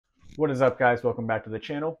What is up, guys? Welcome back to the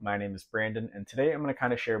channel. My name is Brandon, and today I'm going to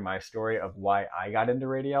kind of share my story of why I got into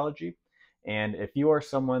radiology. And if you are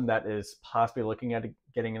someone that is possibly looking at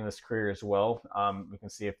getting in this career as well, we can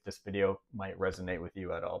see if this video might resonate with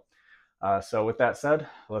you at all. So with that said,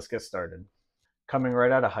 let's get started. Coming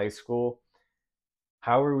right out of high school,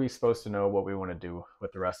 how are we supposed to know what we want to do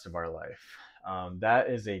with the rest of our life? That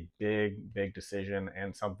is a big decision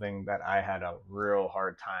and something that I had a real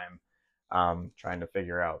hard time trying to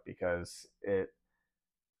figure out because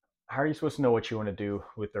how are you supposed to know what you want to do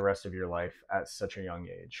with the rest of your life at such a young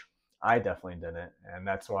age? I definitely didn't, and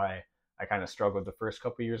that's why I kind of struggled the first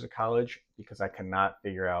couple years of college because I could not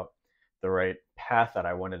figure out the right path that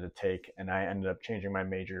I wanted to take, and I ended up changing my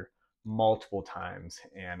major multiple times,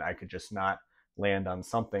 and I could just not land on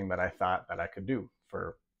something that I thought that I could do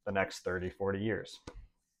for the next 30, 40 years.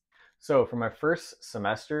 So for my first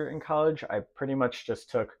semester in college, I pretty much just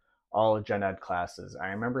took all gen ed classes.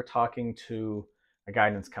 I remember talking to a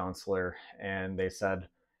guidance counselor and they said,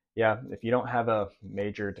 yeah, if you don't have a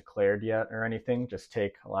major declared yet or anything, just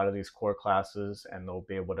take a lot of these core classes and you'll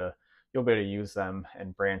be able to use them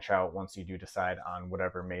and branch out once you do decide on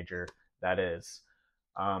whatever major that is.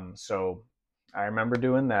 So I remember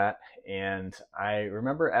doing that, and I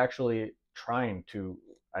remember actually trying to.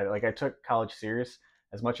 I took college serious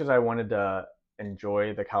as much as I wanted to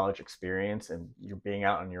enjoy the college experience and you're being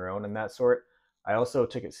out on your own and that sort. I also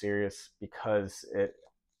took it serious because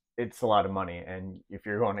it's a lot of money, and if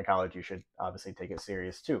you're going to college, you should obviously take it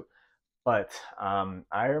serious too. But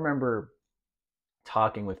I remember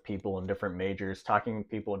talking with people in different majors, talking with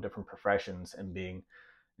people in different professions, and being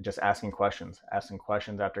just asking questions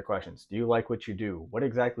after questions. Do you like what you do? What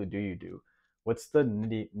exactly do you do? What's the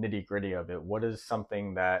nitty gritty of it? What is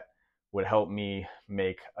something that would help me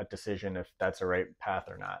make a decision if that's a right path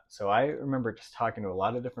or not? So I remember just talking to a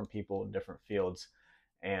lot of different people in different fields.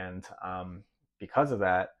 And because of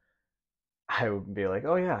that, I would be like,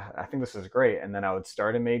 oh yeah, I think this is great. And then I would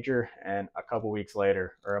start a major, and a couple weeks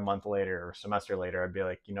later, or a month later, or a semester later, I'd be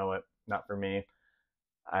like, you know what, not for me.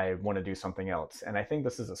 I want to do something else. And I think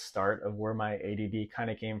this is a start of where my ADD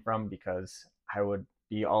kind of came from because I would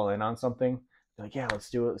be all in on something, be like, yeah, let's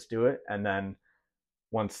do it. And then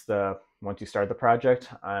once you start the project,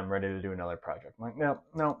 I'm ready to do another project. I'm like,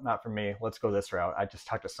 no, not for me. Let's go this route. I just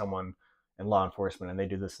talked to someone in law enforcement and they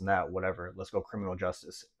do this and that, whatever. Let's go criminal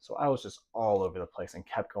justice. So I was just all over the place and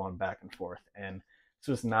kept going back and forth. And this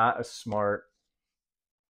was not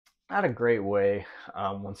a great way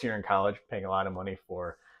once you're in college paying a lot of money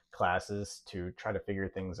for classes to try to figure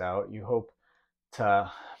things out. You hope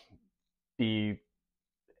to be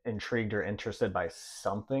intrigued or interested by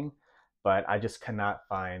something, but I just cannot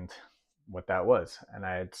find what that was. And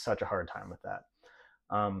I had such a hard time with that.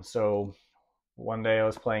 So one day I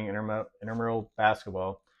was playing intramural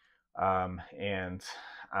basketball, and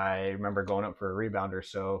I remember going up for a rebound or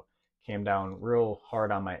so, came down real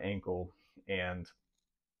hard on my ankle, and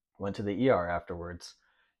went to the ER afterwards.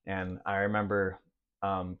 And I remember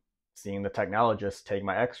seeing the technologist take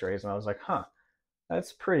my x-rays, and I was like, huh,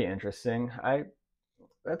 that's pretty interesting.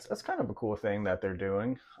 That's kind of a cool thing that they're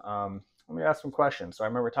doing. Let me ask some questions. So I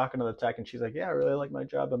remember talking to the tech, and she's like, yeah, I really like my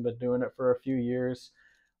job. I've been doing it for a few years.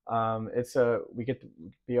 We get to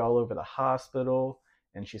be all over the hospital.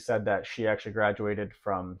 And she said that she actually graduated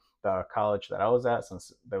from the college that I was at,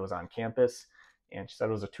 since that was on campus. And she said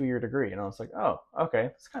it was a 2-year degree. And I was like, oh,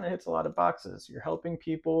 okay, this kind of hits a lot of boxes. You're helping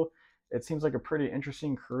people. It seems like a pretty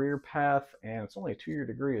interesting career path. And it's only a 2-year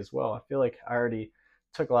degree as well. I feel like I already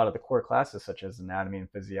took a lot of the core classes, such as anatomy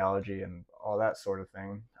and physiology and all that sort of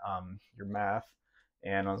thing, your math.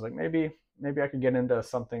 And I was like, maybe I could get into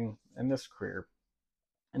something in this career,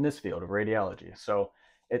 in this field of radiology. So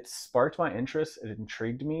it sparked my interest. It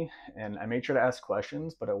intrigued me, and I made sure to ask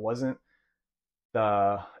questions, but it wasn't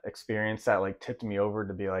the experience that like tipped me over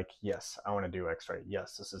to be like, yes, I want to do X-ray.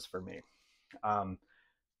 Yes, this is for me. Um,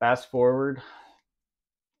 Fast forward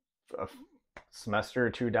a semester or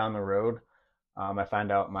two down the road, I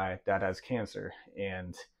find out my dad has cancer,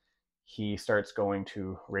 and he starts going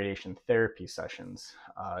to radiation therapy sessions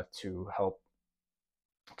to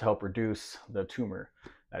help reduce the tumor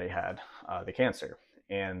that he had, the cancer.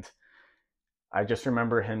 And I just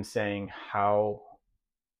remember him saying how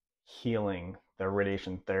healing the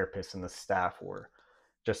radiation therapists and the staff were.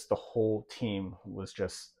 Just the whole team was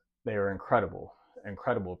just, they were incredible,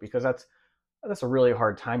 because that's a really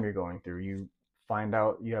hard time you're going through. You find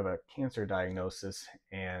out you have a cancer diagnosis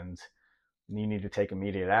and you need to take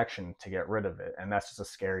immediate action to get rid of it. And that's just a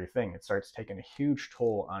scary thing. It starts taking a huge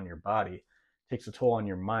toll on your body. It takes a toll on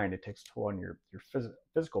your mind. It takes a toll on your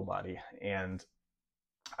physical body. And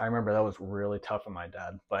I remember that was really tough on my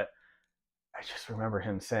dad. But I just remember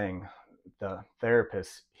him saying the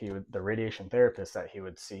therapist, the radiation therapist that he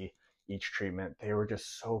would see each treatment, they were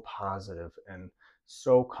just so positive and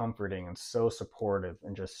so comforting and so supportive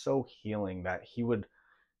and just so healing that he would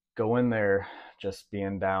go in there just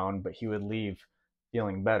being down, but he would leave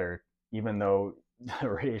feeling better, even though the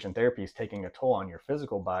radiation therapy is taking a toll on your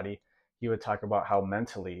physical body. He would talk about how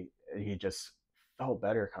mentally he just felt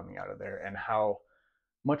better coming out of there and how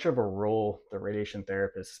much of a role the radiation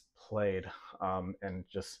therapist played, and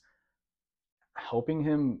just helping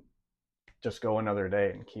him just go another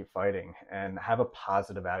day and keep fighting and have a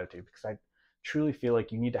positive attitude, because I truly feel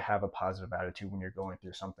like you need to have a positive attitude when you're going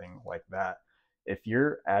through something like that. If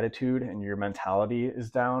your attitude and your mentality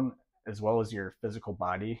is down, as well as your physical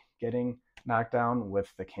body getting knocked down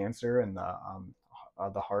with the cancer and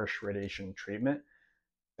the harsh radiation treatment,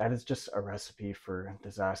 that is just a recipe for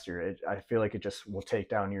disaster. I feel like it just will take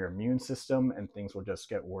down your immune system and things will just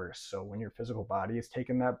get worse. So when your physical body is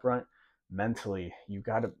taking that brunt, mentally, you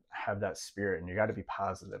got to have that spirit and you got to be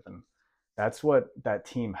positive. And that's what that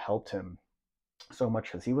team helped him so much,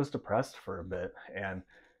 because he was depressed for a bit. And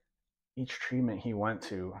each treatment he went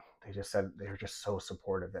to, they just said they were just so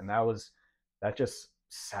supportive. And that just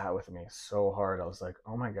sat with me so hard. I was like,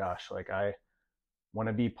 oh my gosh, like I want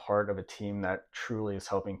to be part of a team that truly is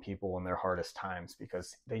helping people in their hardest times,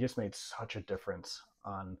 because they just made such a difference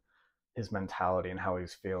on his mentality and how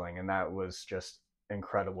he's feeling. And that was just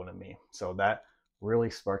incredible to me. So that really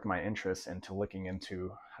sparked my interest into looking into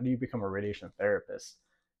how do you become a radiation therapist.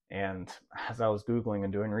 And as I was Googling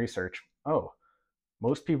and doing research, oh,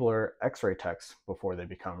 most people are x-ray techs before they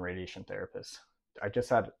become radiation therapists. I just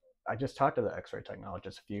had I just talked to the x-ray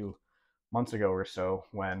technologist a few months ago or so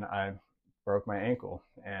when I broke my ankle.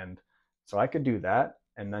 And so I could do that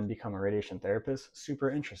and then become a radiation therapist. Super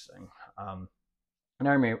interesting. And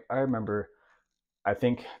I remember, I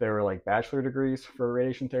think there were like bachelor degrees for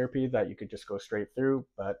radiation therapy that you could just go straight through.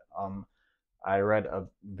 But I read a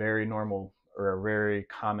very normal or a very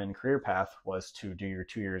common career path was to do your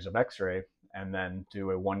 2 years of x-ray and then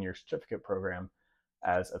do a 1 year certificate program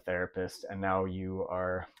as a therapist. And now you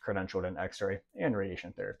are credentialed in x-ray and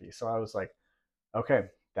radiation therapy. So I was like, okay,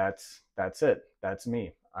 that's it. That's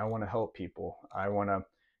me. I want to help people. I want to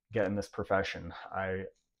get in this profession. I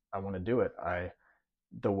want to do it.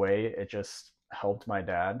 The way it just helped my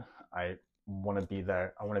dad, I want to be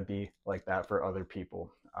there. I want to be like that for other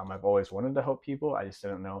people. I've always wanted to help people. I just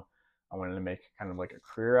didn't know I wanted to make kind of like a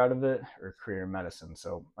career out of it or a career in medicine.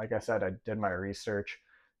 So, like I said, I did my research,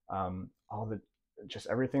 all the just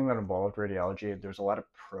everything that involved radiology. There's a lot of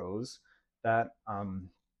pros that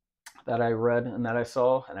that I read and that I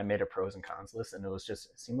saw, and I made a pros and cons list, and it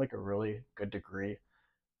seemed like a really good degree.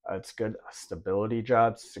 It's good stability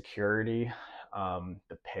jobs, security.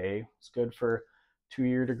 The pay is good for 2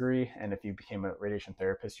 year degree, and if you became a radiation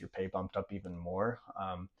therapist, your pay bumped up even more.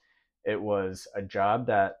 It was a job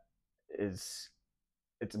that is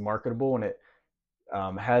it's marketable, and it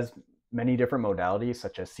has many different modalities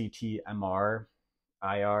such as CT, MR,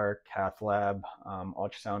 IR, cath lab,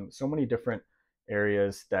 ultrasound, so many different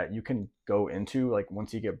areas that you can go into like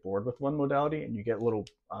once you get bored with one modality, and you get little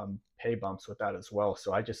pay bumps with that as well.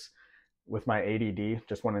 So I just, with my ADD,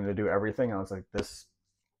 just wanting to do everything, I was like, this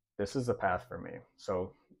is a path for me.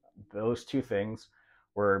 So those two things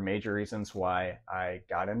were major reasons why I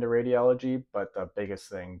got into radiology, but the biggest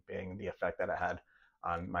thing being the effect that it had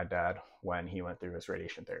on my dad when he went through his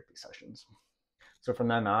radiation therapy sessions. So from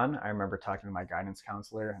then on, I remember talking to my guidance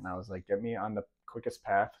counselor, and I was like, get me on the quickest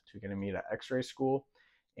path to getting me to x-ray school.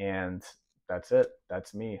 And that's it.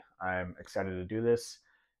 That's me. I'm excited to do this.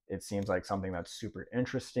 It seems like something that's super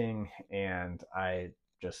interesting, and I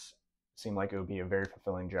just seemed like it would be a very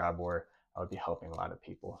fulfilling job where I would be helping a lot of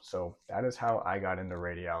people. So that is how I got into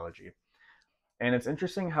radiology. And it's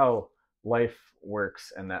interesting how life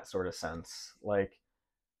works in that sort of sense. Like,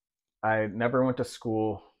 I never went to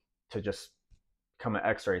school to just become an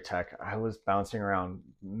x-ray tech. I was bouncing around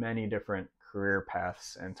many different career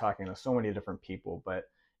paths and talking to so many different people, but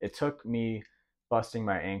it took me busting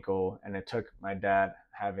my ankle and it took my dad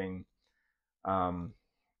having um,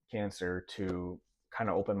 cancer to kind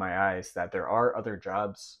of open my eyes that there are other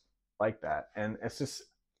jobs like that. And it's just,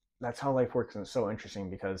 that's how life works. And it's so interesting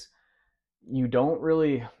because you don't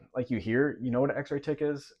really, like, you know what an x-ray tech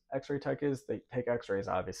is? X-ray tech is, they take x-rays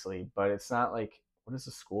obviously, but it's not like, what is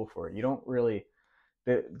the school for? You don't really,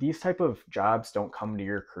 these type of jobs don't come to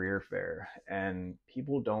your career fair, and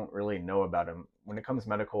people don't really know about them. When it comes to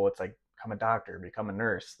medical, it's like become a doctor, become a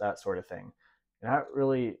nurse, that sort of thing. You're not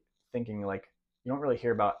really thinking, like, you don't really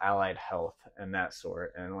hear about allied health and that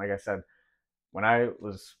sort. And like I said, when I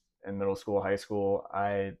was in middle school, high school,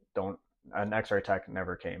 I don't an X-ray tech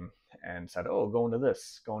never came and said, "Oh, go into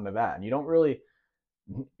this, go into that," and you don't really,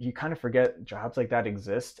 you kind of forget jobs like that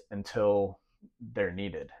exist until they're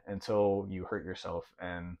needed, until you hurt yourself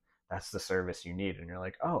and that's the service you need, and you're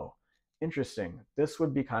like, "Oh, interesting. This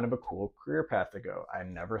would be kind of a cool career path to go. I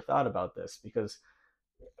never thought about this." Because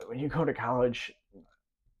when you go to college,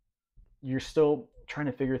 you're still trying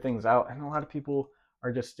to figure things out, and a lot of people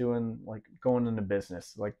are just doing like going into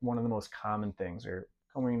business, like one of the most common things, or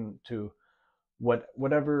going to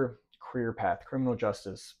whatever career path, criminal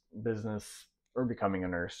justice, business, or becoming a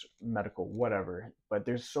nurse, medical, whatever. But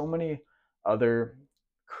there's so many other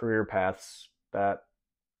career paths that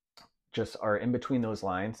just are in between those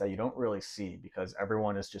lines that you don't really see, because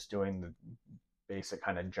everyone is just doing the basic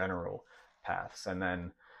kind of general paths, and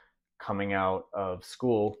then coming out of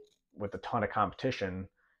school with a ton of competition,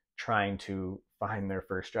 trying to find their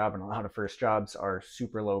first job. And a lot of first jobs are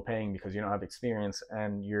super low paying because you don't have experience,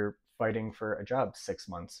 and you're fighting for a job 6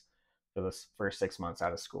 months for the first 6 months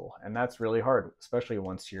out of school. And that's really hard, especially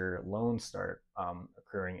once your loans start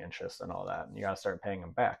accruing interest and all that, and you got to start paying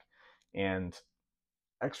them back. And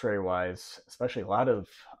x-ray wise, especially a lot of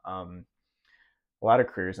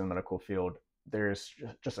careers in the medical field, there's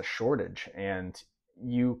just a shortage, and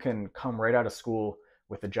you can come right out of school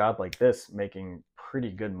with a job like this making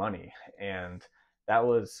pretty good money. And that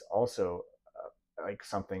was also like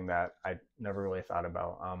something that I never really thought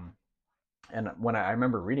about. And when I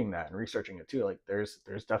remember reading that and researching it too, like there's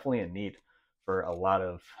definitely a need for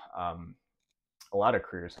um, a lot of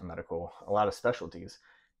careers in medical, a lot of specialties.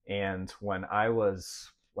 And when I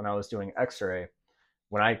was doing X-ray,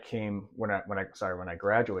 when I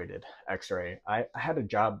graduated X-ray, I had a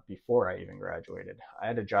job before I even graduated. I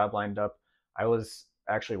had a job lined up. I was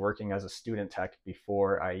actually working as a student tech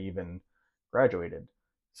before I even graduated.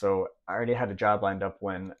 So I already had a job lined up.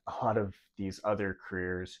 When a lot of these other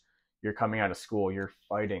careers, you're coming out of school, you're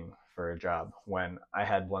fighting for a job, when I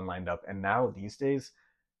had one lined up. And now these days,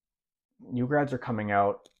 new grads are coming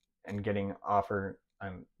out and getting offered,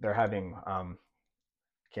 and they're having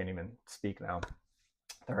can't even speak now.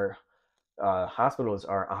 Their hospitals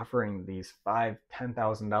are offering these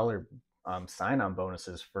 $5,000-$10,000 sign-on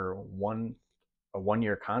bonuses for a 1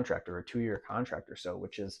 year contract or a 2 year contract or so,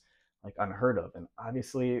 which is like unheard of. And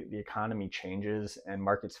obviously, the economy changes and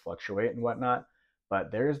markets fluctuate and whatnot,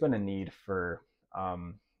 but there's been a need for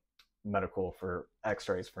medical, for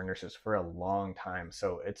X-rays, for nurses for a long time.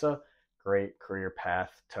 So it's a great career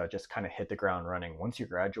path to just kind of hit the ground running. Once you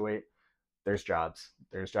graduate, there's jobs.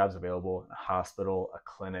 There's jobs available in a hospital, a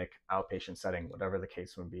clinic, outpatient setting, whatever the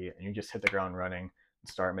case would be, and you just hit the ground running and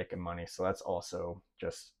start making money. So that's also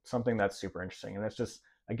just something that's super interesting. And that's just,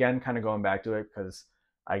 again, kind of going back to it because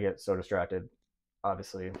I get so distracted,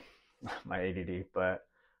 obviously, my ADD. But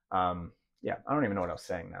yeah, I don't even know what I was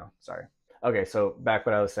saying now. Sorry. Okay, so back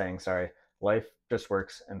what I was saying. Sorry. Life just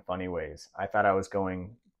works in funny ways. I thought I was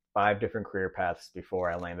going 5 different career paths before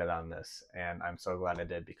I landed on this, and I'm so glad I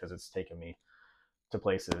did, because it's taken me to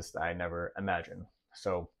places that I never imagined.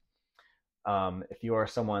 So if you are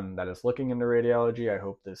someone that is looking into radiology, I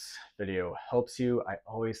hope this video helps you. I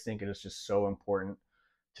always think it is just so important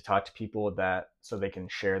to talk to people, that so they can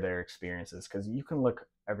share their experiences, because you can look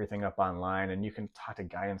everything up online and you can talk to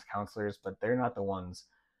guidance counselors, but they're not the ones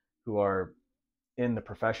who are in the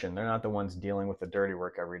profession. They're not the ones dealing with the dirty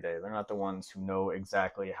work every day. They're not the ones who know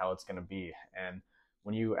exactly how it's going to be. And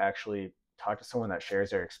when you actually talk to someone that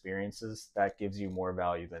shares their experiences, that gives you more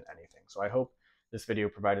value than anything. So I hope this video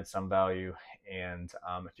provided some value. And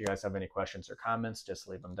if you guys have any questions or comments, just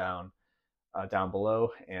leave them down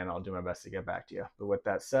below, and I'll do my best to get back to you. But with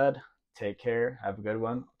that said, take care. Have a good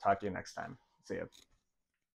one. I'll talk to you next time. See ya.